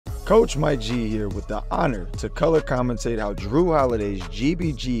Coach Mike G here with the honor to color commentate how Jrue Holiday's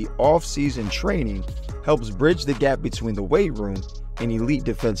GBG off-season training helps bridge the gap between the weight room and elite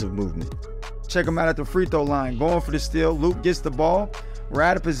defensive movement. Check him out at the free throw line, going for the steal. Luke gets the ball. We're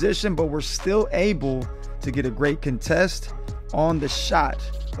out of position, but we're still able to get a great contest on the shot.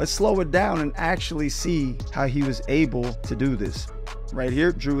 Let's slow it down and actually see how he was able to do this. Right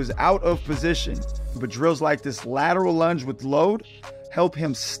here, Jrue is out of position, but drills like this lateral lunge with load help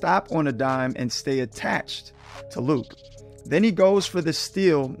him stop on a dime and stay attached to Luke. Then he goes for the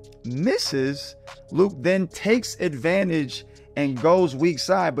steal, misses. Luke then takes advantage and goes weak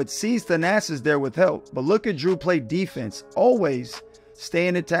side, but sees Thanasis there with help. But look at Jrue play defense, always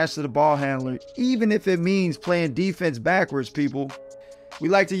staying attached to the ball handler, even if it means playing defense backwards, people. We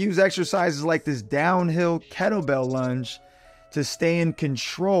like to use exercises like this downhill kettlebell lunge to stay in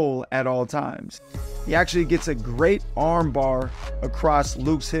control at all times. He actually gets a great arm bar across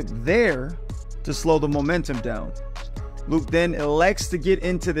Luke's hip there to slow the momentum down. Luke then elects to get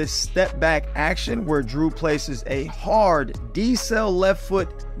into this step back action where Jrue places a hard decel left foot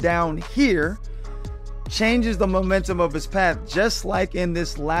down here, changes the momentum of his path just like in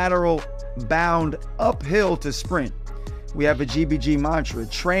this lateral bound uphill to sprint. We have a GBG mantra,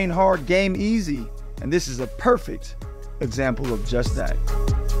 train hard, game easy, and this is a perfect example of just that.